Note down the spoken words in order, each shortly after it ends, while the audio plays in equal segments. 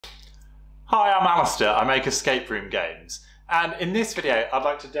Hi, I'm Alistair. I make escape room games, and in this video I'd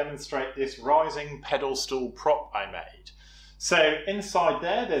like to demonstrate this rising pedal stool prop I made. So inside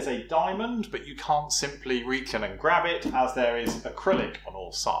there's a diamond, but you can't simply reach in and grab it as there is acrylic on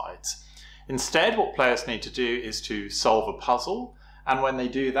all sides. Instead, what players need to do is to solve a puzzle, and when they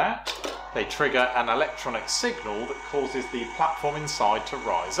do that, they trigger an electronic signal that causes the platform inside to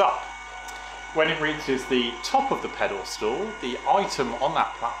rise up. When it reaches the top of the pedal stool, the item on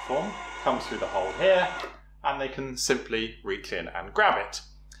that platform comes through the hole here, and they can simply reach in and grab it.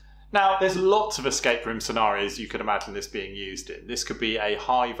 Now, there's lots of escape room scenarios you could imagine this being used in. This could be a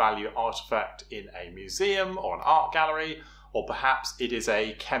high value artifact in a museum or an art gallery, or perhaps it is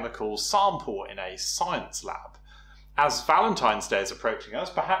a chemical sample in a science lab. As Valentine's Day is approaching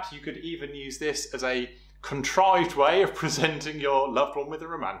us, perhaps you could even use this as a contrived way of presenting your loved one with a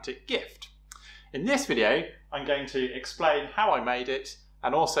romantic gift. In this video, I'm going to explain how I made it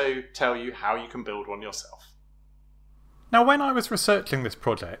and also tell you how you can build one yourself. Now, when I was researching this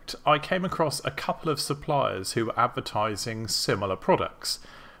project, I came across a couple of suppliers who were advertising similar products,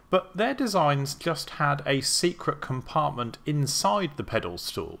 but their designs just had a secret compartment inside the pedal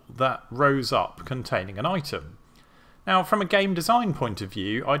stool that rose up containing an item. Now, from a game design point of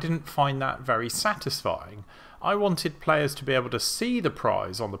view, I didn't find that very satisfying. I wanted players to be able to see the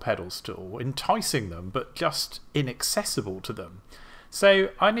prize on the pedal stool, enticing them, but just inaccessible to them. So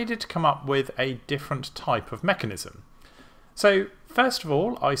I needed to come up with a different type of mechanism. So first of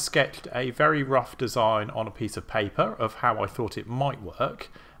all, I sketched a very rough design on a piece of paper of how I thought it might work,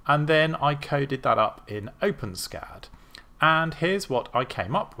 and then I coded that up in OpenSCAD. And here's what I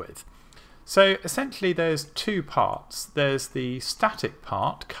came up with. So essentially there's two parts. There's the static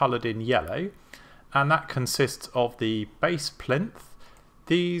part coloured in yellow, and that consists of the base plinth,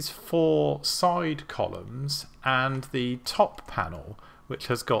 these four side columns, and the top panel, which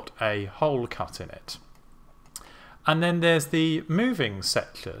has got a hole cut in it. And then there's the moving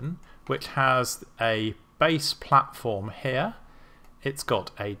section, which has a base platform here. It's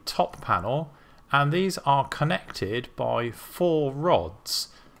got a top panel, and these are connected by four rods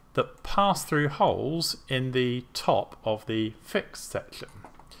that pass through holes in the top of the fixed section.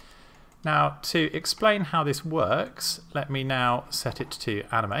 Now, to explain how this works, let me now set it to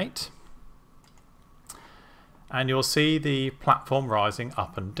animate. And you'll see the platform rising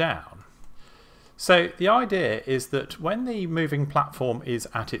up and down. So the idea is that when the moving platform is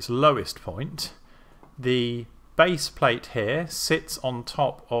at its lowest point, the base plate here sits on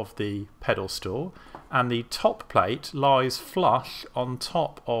top of the pedal stool, and the top plate lies flush on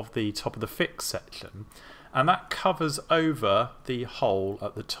top of the fixed section, and that covers over the hole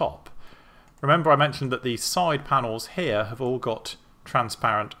at the top. Remember, I mentioned that the side panels here have all got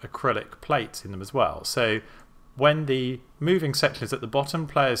transparent acrylic plates in them as well. So when the moving section is at the bottom,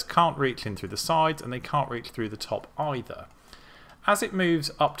 players can't reach in through the sides and they can't reach through the top either. As it moves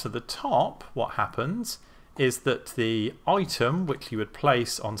up to the top, what happens is that the item, which you would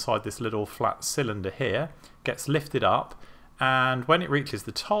place onside this little flat cylinder here, gets lifted up, and when it reaches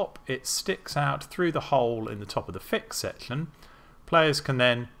the top, it sticks out through the hole in the top of the fixed section. Players can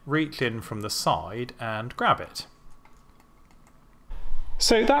then reach in from the side and grab it.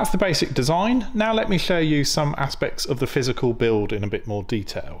 So that's the basic design. Now let me show you some aspects of the physical build in a bit more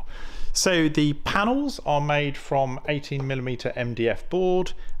detail. So the panels are made from 18mm MDF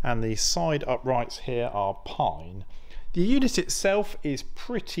board, and the side uprights here are pine. The unit itself is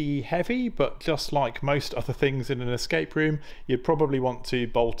pretty heavy, but just like most other things in an escape room, you'd probably want to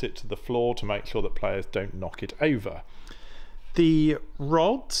bolt it to the floor to make sure that players don't knock it over. The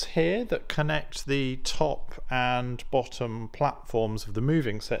rods here that connect the top and bottom platforms of the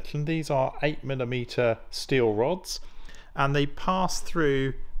moving section, these are 8mm steel rods, and they pass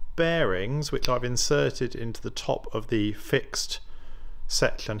through bearings which I've inserted into the top of the fixed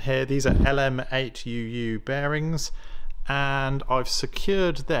section here. These are LM8UU bearings, and I've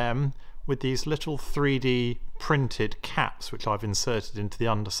secured them with these little 3D printed caps which I've inserted into the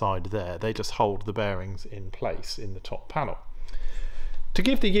underside there. They just hold the bearings in place in the top panel. To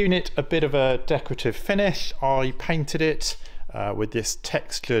give the unit a bit of a decorative finish, I painted it with this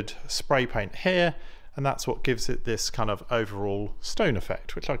textured spray paint here, and that's what gives it this kind of overall stone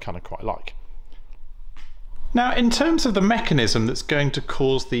effect, which I kind of quite like. Now, in terms of the mechanism that's going to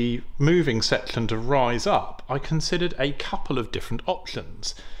cause the moving section to rise up, I considered a couple of different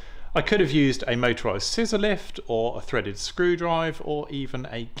options. I could have used a motorised scissor lift, or a threaded screwdriver, or even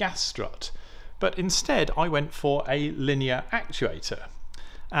a gas strut, but instead I went for a linear actuator.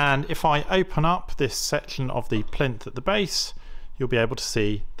 And if I open up this section of the plinth at the base, you'll be able to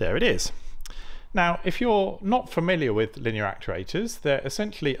see there it is. Now, if you're not familiar with linear actuators, they're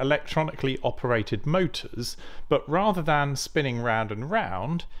essentially electronically operated motors, but rather than spinning round and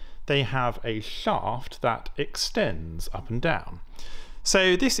round, they have a shaft that extends up and down.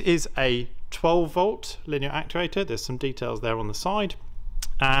 So this is a 12 volt linear actuator. There's some details there on the side.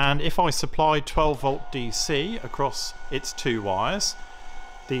 And if I supply 12 volt DC across its two wires,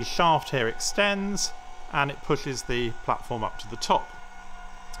 the shaft here extends and it pushes the platform up to the top.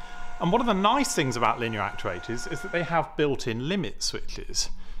 And one of the nice things about linear actuators is that they have built-in limit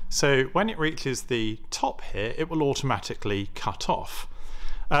switches. So when it reaches the top here, it will automatically cut off.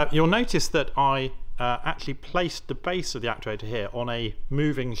 You'll notice that I actually placed the base of the actuator here on a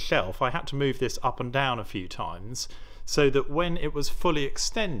moving shelf. I had to move this up and down a few times so that when it was fully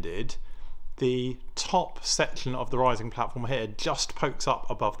extended, the top section of the rising platform here just pokes up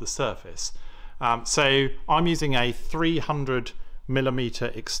above the surface. So I'm using a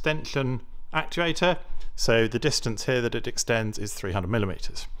 300mm extension actuator, so the distance here that it extends is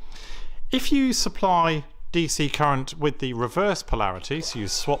 300mm. If you supply DC current with the reverse polarity, so you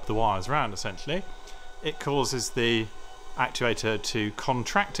swap the wires around essentially, it causes the actuator to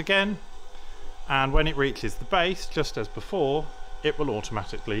contract again, and when it reaches the base, just as before, it will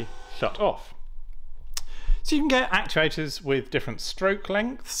automatically shut off. So you can get actuators with different stroke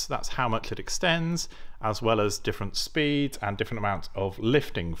lengths, that's how much it extends, as well as different speeds and different amounts of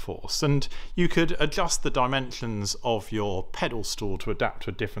lifting force. And you could adjust the dimensions of your pedestal to adapt to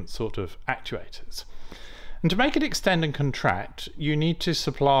a different sort of actuators. And to make it extend and contract, you need to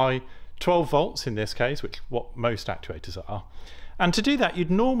supply 12 volts in this case, which is what most actuators are. And to do that,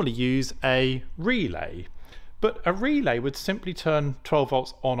 you'd normally use a relay, but a relay would simply turn 12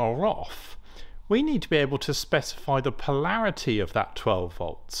 volts on or off. We need to be able to specify the polarity of that 12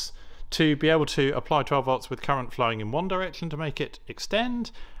 volts to be able to apply 12 volts with current flowing in one direction to make it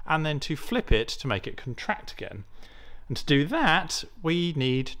extend, and then to flip it to make it contract again. And to do that, we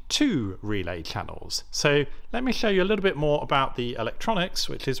need two relay channels. So let me show you a little bit more about the electronics,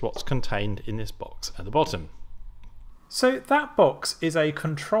 which is what's contained in this box at the bottom. So that box is a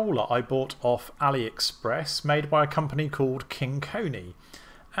controller I bought off AliExpress, made by a company called King Coney.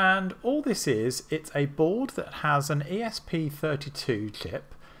 And all this is, it's a board that has an ESP32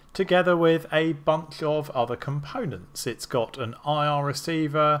 chip together with a bunch of other components. It's got an IR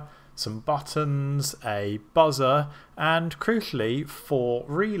receiver, some buttons, a buzzer, and crucially 4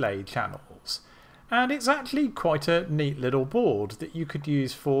 relay channels. And it's actually quite a neat little board that you could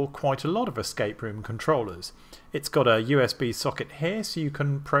use for quite a lot of escape room controllers. It's got a USB socket here, so you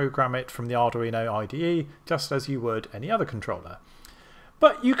can program it from the Arduino IDE just as you would any other controller.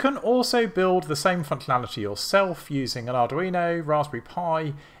 But you can also build the same functionality yourself using an Arduino, Raspberry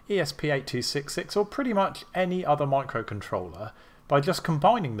Pi, ESP8266, or pretty much any other microcontroller by just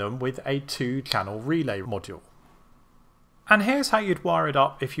combining them with a 2-channel relay module. And here's how you'd wire it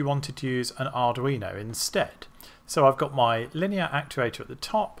up if you wanted to use an Arduino instead. So I've got my linear actuator at the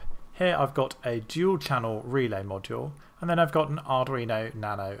top, here I've got a dual-channel relay module, and then I've got an Arduino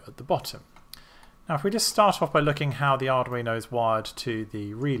Nano at the bottom. Now if we just start off by looking how the Arduino is wired to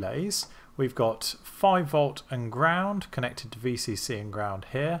the relays, we've got 5 volt and ground connected to VCC and ground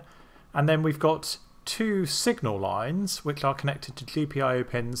here, and then we've got 2 signal lines which are connected to GPIO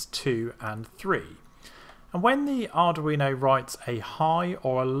pins 2 and 3. And when the Arduino writes a high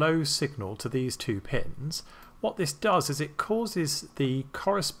or a low signal to these 2 pins, what this does is it causes the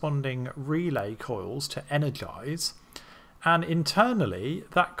corresponding relay coils to energize, and internally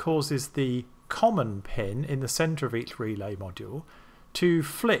that causes the common pin in the center of each relay module to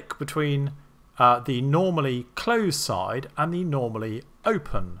flick between the normally closed side and the normally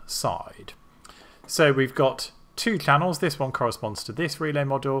open side. So we've got 2 channels, this one corresponds to this relay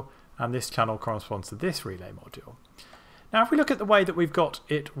module and this channel corresponds to this relay module. Now if we look at the way that we've got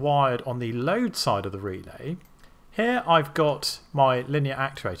it wired on the load side of the relay, here I've got my linear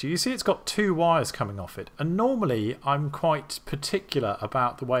actuator. You see it's got 2 wires coming off it, and normally I'm quite particular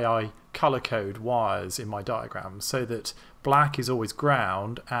about the way I colour code wires in my diagrams so that black is always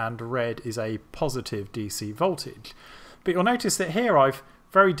ground and red is a positive DC voltage. But you'll notice that here I've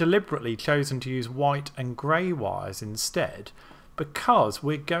very deliberately chosen to use white and grey wires instead, because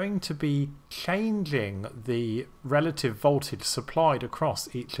we're going to be changing the relative voltage supplied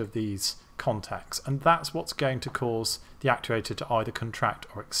across each of these contacts, and that's what's going to cause the actuator to either contract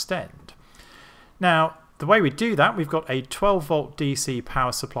or extend. Now the way we do that, we've got a 12 volt DC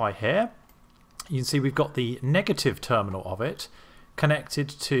power supply here. You can see we've got the negative terminal of it connected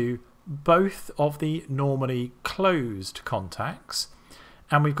to both of the normally closed contacts,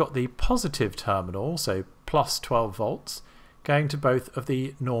 and we've got the positive terminal, so plus 12 volts, going to both of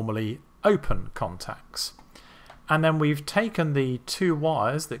the normally open contacts. And then we've taken the two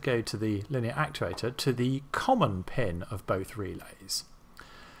wires that go to the linear actuator to the common pin of both relays.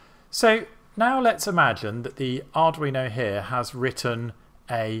 So now let's imagine that the Arduino here has written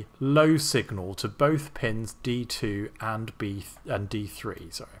a low signal to both pins D2 and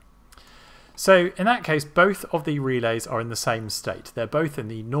D3. So in that case, both of the relays are in the same state. They're both in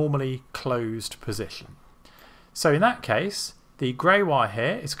the normally closed position. So in that case, the grey wire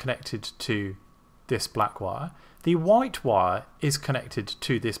here is connected to this black wire. The white wire is connected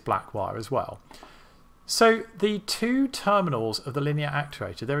to this black wire as well. So the two terminals of the linear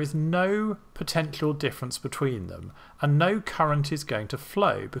actuator, there is no potential difference between them, and no current is going to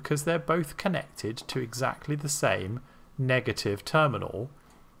flow because they're both connected to exactly the same negative terminal.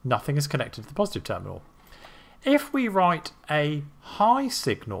 Nothing is connected to the positive terminal. If we write a high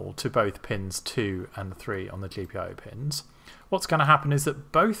signal to both pins 2 and 3 on the GPIO pins, what's going to happen is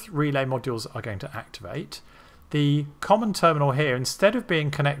that both relay modules are going to activate. The common terminal here, instead of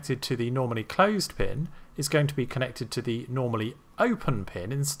being connected to the normally closed pin, is going to be connected to the normally open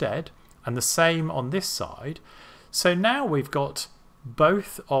pin instead, and the same on this side. So now we've got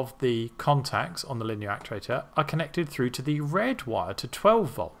both of the contacts on the linear actuator are connected through to the red wire to 12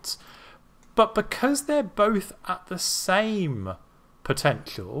 volts. But because they're both at the same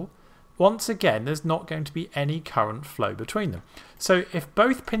potential, once again, there's not going to be any current flow between them. So if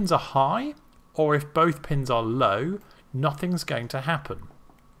both pins are high, or if both pins are low, nothing's going to happen.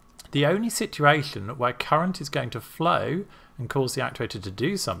 The only situation where current is going to flow and cause the actuator to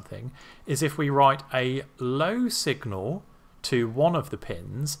do something is if we write a low signal to one of the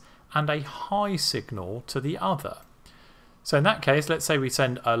pins and a high signal to the other. So in that case, let's say we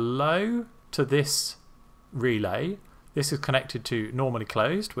send a low to this relay. This is connected to normally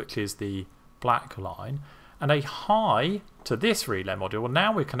closed, which is the black line, and a high to this relay module. Well,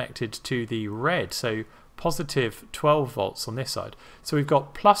 now we're connected to the red, so positive 12 volts on this side. So we've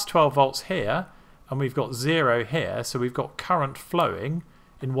got plus 12 volts here, and we've got 0 here, so we've got current flowing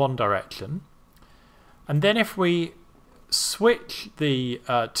in one direction. And then if we switch the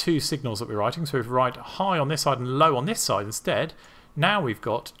two signals that we're writing, so if we write high on this side and low on this side instead, now we've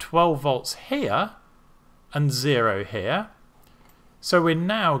got 12 volts here and 0 here. So we're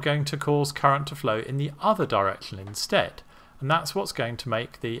now going to cause current to flow in the other direction instead. And that's what's going to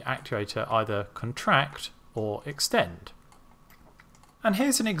make the actuator either contract or extend. And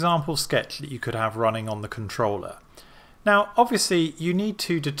here's an example sketch that you could have running on the controller. Now obviously you need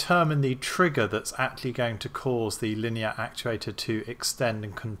to determine the trigger that's actually going to cause the linear actuator to extend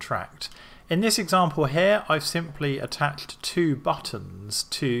and contract. In this example here, I've simply attached two buttons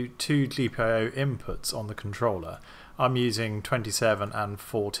to two GPIO inputs on the controller. I'm using 27 and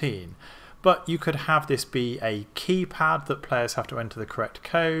 14. But you could have this be a keypad that players have to enter the correct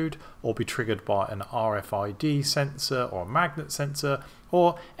code, or be triggered by an RFID sensor or a magnet sensor,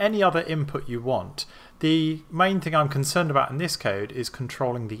 or any other input you want. The main thing I'm concerned about in this code is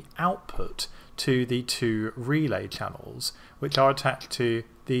controlling the output to the two relay channels, which are attached to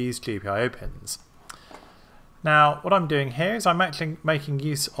these GPIO pins. Now what I'm doing here is I'm actually making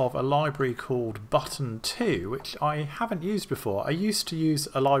use of a library called button2, which I haven't used before. I used to use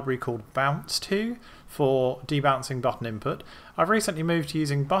a library called bounce2 for debouncing button input. I've recently moved to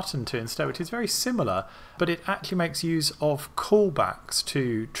using button2 instead, which is very similar, but it actually makes use of callbacks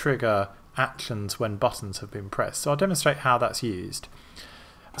to trigger actions when buttons have been pressed. So I'll demonstrate how that's used.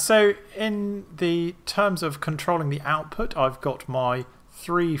 So in the terms of controlling the output, I've got my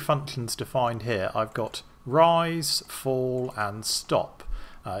three functions defined here. I've got rise, fall and stop.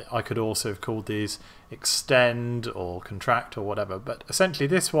 I could also have called these extend or contract or whatever, but essentially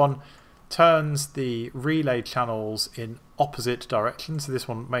this one turns the relay channels in opposite directions. So this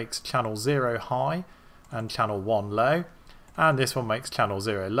one makes channel 0 high and channel 1 low, and this one makes channel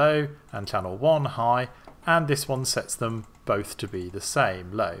 0 low and channel 1 high, and this one sets them both to be the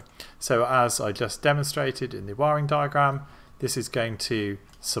same, low. So as I just demonstrated in the wiring diagram, this is going to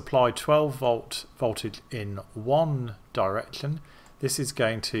supply 12 volt voltage in one direction. This is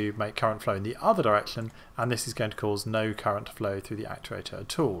going to make current flow in the other direction, and this is going to cause no current flow through the actuator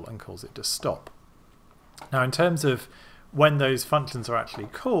at all and cause it to stop. Now in terms of when those functions are actually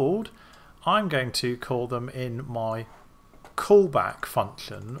called, I'm going to call them in my callback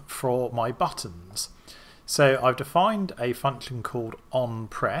function for my buttons. So I've defined a function called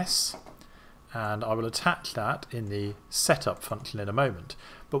onPress, and I will attach that in the setup function in a moment.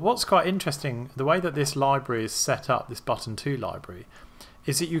 But what's quite interesting, the way that this library is set up, this button2 library,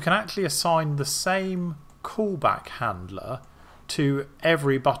 is that you can actually assign the same callback handler to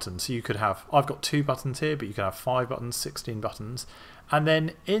every button. So you could have, I've got 2 buttons here, but you can have 5 buttons, 16 buttons. And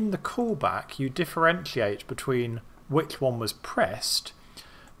then in the callback, you differentiate between which one was pressed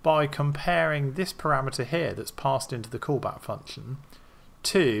by comparing this parameter here that's passed into the callback function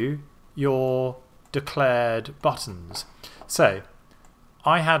to your declared buttons. So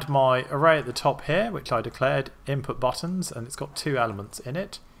I had my array at the top here, which I declared input buttons, and it's got 2 elements in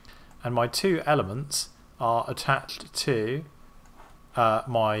it. And my 2 elements are attached to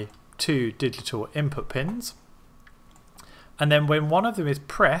my 2 digital input pins. And then when one of them is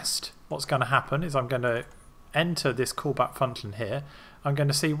pressed, what's going to happen is I'm going to enter this callback function here. I'm going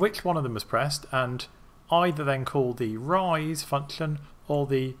to see which one of them was pressed and either then call the rise function or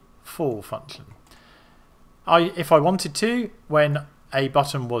the fall function. If I wanted to, when a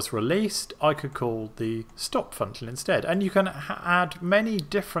button was released, I could call the stop function instead. And you can add many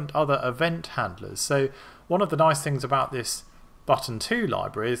different other event handlers. So one of the nice things about this button 2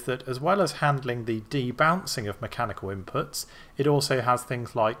 library is that as well as handling the debouncing of mechanical inputs, it also has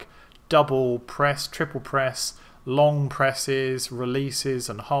things like double press, triple press, long presses, releases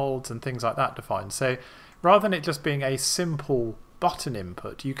and holds and things like that defined. So rather than it just being a simple button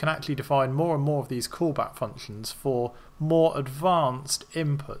input, you can actually define more and more of these callback functions for more advanced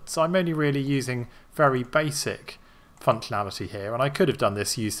inputs. I'm only really using very basic functionality here, and I could have done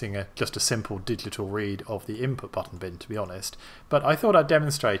this using just a simple digital read of the input button bin, to be honest, but I thought I'd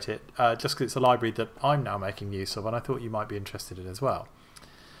demonstrate it just because it's a library that I'm now making use of and I thought you might be interested in as well.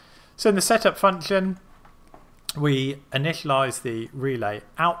 So in the setup function, we initialize the relay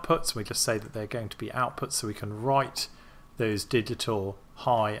outputs. We just say that they're going to be outputs so we can write those digital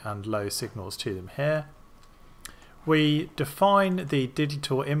high and low signals to them here. We define the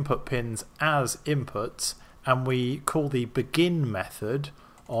digital input pins as inputs, and we call the begin method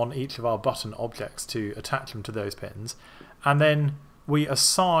on each of our button objects to attach them to those pins. And then we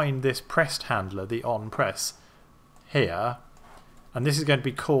assign this pressed handler, the on press, here. And this is going to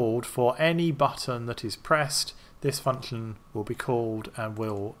be called for any button that is pressed. This function will be called and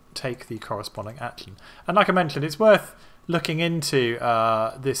will take the corresponding action. And like I mentioned, it's worth looking into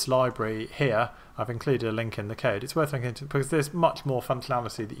this library here. I've included a link in the code. It's worth looking into because there's much more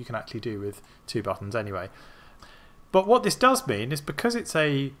functionality that you can actually do with 2 buttons anyway. But what this does mean is because it's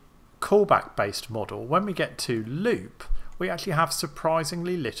a callback based model, when we get to loop, we actually have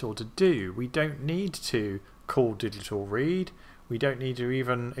surprisingly little to do. We don't need to call digital read. We don't need to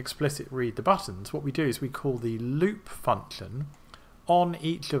even explicit read the buttons. What we do is we call the loop function on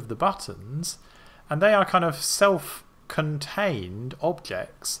each of the buttons, and they are kind of self-contained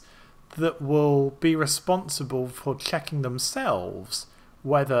objects that will be responsible for checking themselves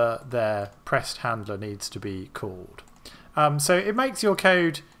whether their pressed handler needs to be called. So it makes your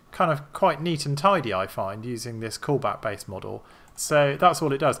code kind of quite neat and tidy, I find, using this callback based model. So that's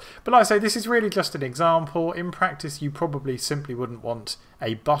all it does. But like I say, this is really just an example. In practice, you probably simply wouldn't want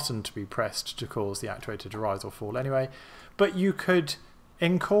a button to be pressed to cause the actuator to rise or fall anyway. But you could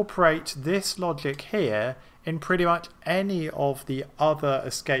incorporate this logic here in pretty much any of the other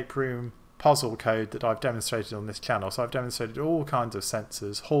escape room puzzle code that I've demonstrated on this channel. So I've demonstrated all kinds of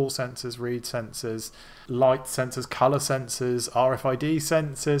sensors, hall sensors, read sensors, light sensors, color sensors, RFID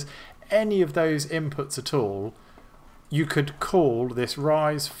sensors, any of those inputs at all. You could call this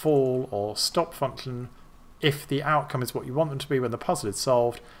rise, fall or stop function if the outcome is what you want them to be when the puzzle is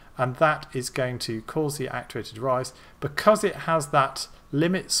solved, and that is going to cause the actuator to rise. Because it has that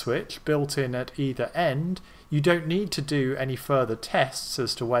limit switch built in at either end, you don't need to do any further tests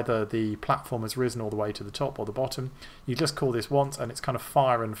as to whether the platform has risen all the way to the top or the bottom. You just call this once and it's kind of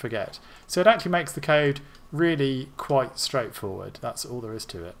fire and forget. So it actually makes the code really quite straightforward. That's all there is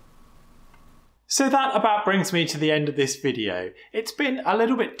to it. So that about brings me to the end of this video. It's been a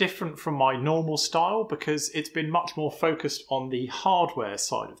little bit different from my normal style because it's been much more focused on the hardware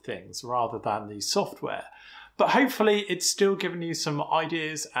side of things rather than the software. But hopefully it's still given you some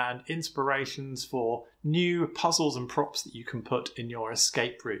ideas and inspirations for new puzzles and props that you can put in your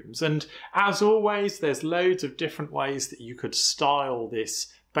escape rooms. And as always, there's loads of different ways that you could style this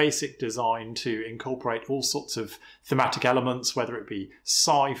basic design to incorporate all sorts of thematic elements, whether it be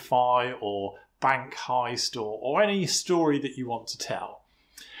sci-fi or bank heist or any story that you want to tell.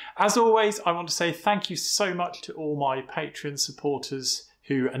 As always, I want to say thank you so much to all my Patreon supporters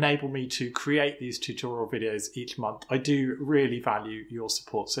who enable me to create these tutorial videos each month. I do really value your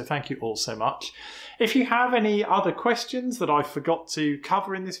support, so thank you all so much. If you have any other questions that I forgot to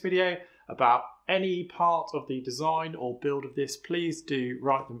cover in this video about any part of the design or build of this, please do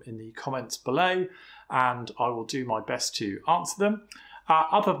write them in the comments below and I will do my best to answer them.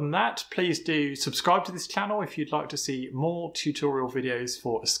 Other than that, please do subscribe to this channel if you'd like to see more tutorial videos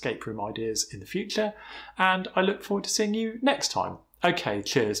for escape room ideas in the future, and I look forward to seeing you next time. Okay,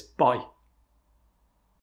 cheers, bye.